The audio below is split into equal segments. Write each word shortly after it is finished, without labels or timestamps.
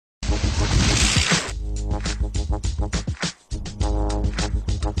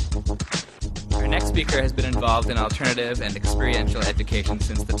Our next speaker has been involved in alternative and experiential education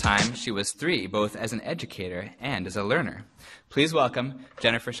since the time she was 3, both as an educator and as a learner. Please welcome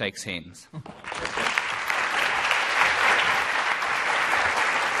Jennifer Shikes Haines.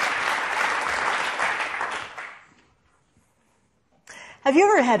 Have you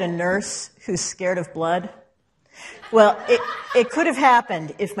ever had a nurse who's scared of blood? Well, it could have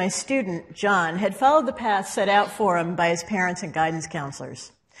happened if my student, John, had followed the path set out for him by his parents and guidance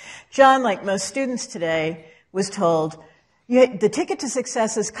counselors. John, like most students today, was told, the ticket to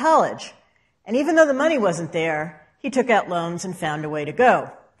success is college. And even though the money wasn't there, he took out loans and found a way to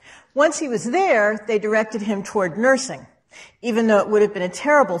go. Once he was there, they directed him toward nursing, even though it would have been a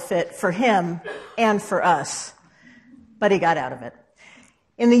terrible fit for him and for us. But he got out of it.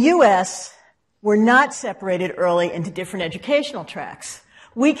 In the U.S., we're not separated early into different educational tracks.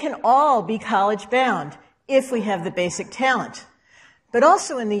 We can all be college-bound if we have the basic talent. But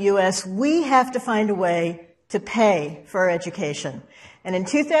also in the U.S., we have to find a way to pay for our education. And in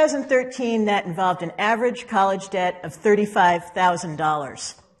 2013, that involved an average college debt of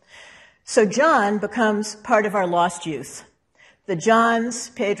 $35,000. So John becomes part of our lost youth. The Johns,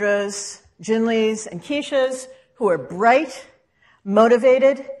 Pedros, Jinleys, and Keishas who are bright,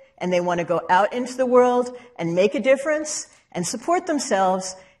 motivated, and they want to go out into the world and make a difference and support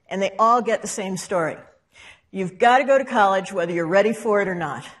themselves, and they all get the same story. You've got to go to college whether you're ready for it or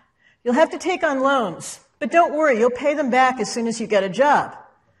not. You'll have to take on loans, but don't worry, you'll pay them back as soon as you get a job.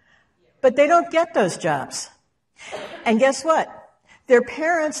 But they don't get those jobs. And guess what? Their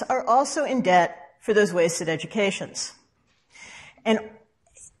parents are also in debt for those wasted educations. And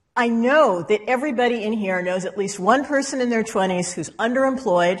I know that everybody in here knows at least one person in their 20s who's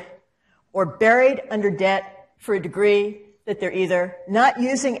underemployed or buried under debt for a degree that they're either not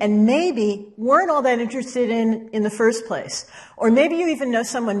using and maybe weren't all that interested in the first place. Or maybe you even know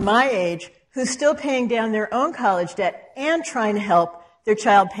someone my age who's still paying down their own college debt and trying to help their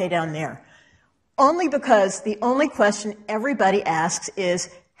child pay down there. Only because the only question everybody asks is,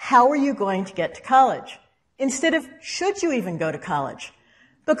 how are you going to get to college? Instead of, should you even go to college?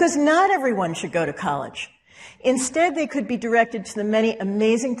 Because not everyone should go to college. Instead, they could be directed to the many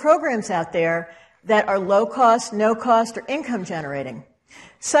amazing programs out there that are low cost, no cost, or income generating.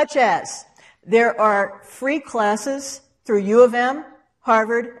 Such as, there are free classes through U of M,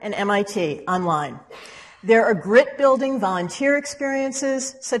 Harvard, and MIT online. There are grit building volunteer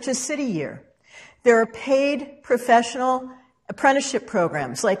experiences such as City Year. There are paid professional apprenticeship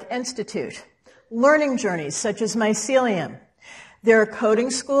programs like Institute, learning journeys such as Mycelium. There are coding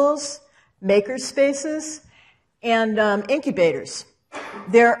schools, maker spaces, and incubators.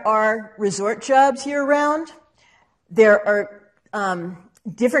 There are resort jobs year-round. There are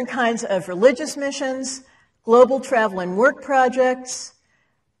different kinds of religious missions, global travel and work projects,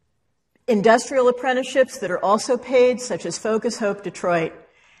 industrial apprenticeships that are also paid, such as Focus Hope Detroit.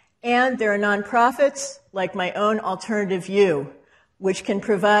 And there are nonprofits like my own Alternative U, which can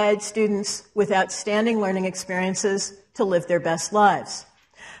provide students with outstanding learning experiences to live their best lives.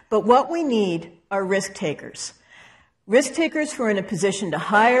 But what we need are risk takers. Risk takers who are in a position to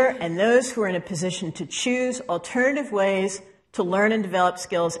hire and those who are in a position to choose alternative ways to learn and develop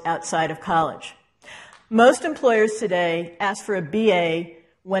skills outside of college. Most employers today ask for a BA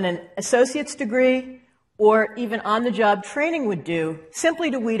when an associate's degree or even on-the-job training would do,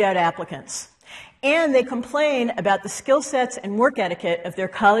 simply to weed out applicants. And they complain about the skill sets and work etiquette of their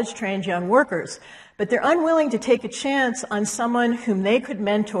college-trained young workers, but they're unwilling to take a chance on someone whom they could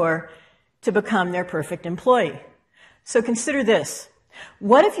mentor to become their perfect employee. So consider this.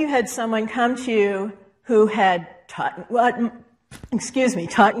 What if you had someone come to you who had taught in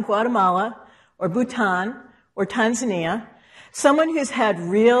Guatemala or Bhutan or Tanzania, someone who's had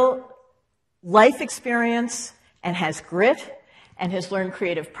real life experience and has grit and has learned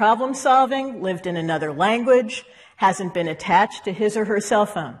creative problem solving, lived in another language, hasn't been attached to his or her cell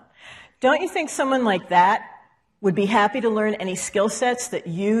phone? Don't you think someone like that would be happy to learn any skill sets that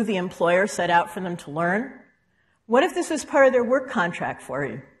you, the employer, set out for them to learn? What if this was part of their work contract for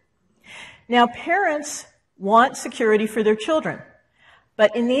you? Now, parents want security for their children,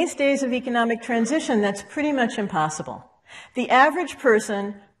 but in these days of economic transition, that's pretty much impossible. The average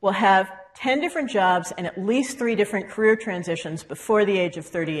person will have 10 different jobs and at least 3 different career transitions before the age of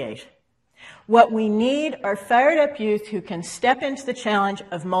 38. What we need are fired-up youth who can step into the challenge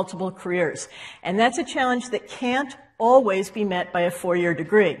of multiple careers, and that's a challenge that can't always be met by a 4-year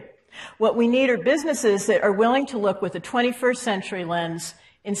degree. What we need are businesses that are willing to look with a 21st century lens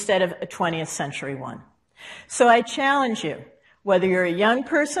instead of a 20th century one. So I challenge you, whether you're a young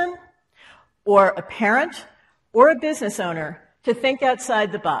person or a parent or a business owner to think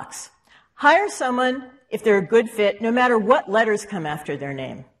outside the box. Hire someone if they're a good fit, no matter what letters come after their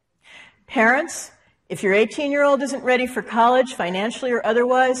name. Parents, if your 18-year-old isn't ready for college, financially or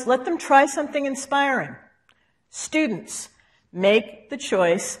otherwise, let them try something inspiring. Students, make the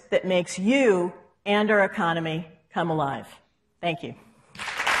choice that makes you and our economy come alive. Thank you.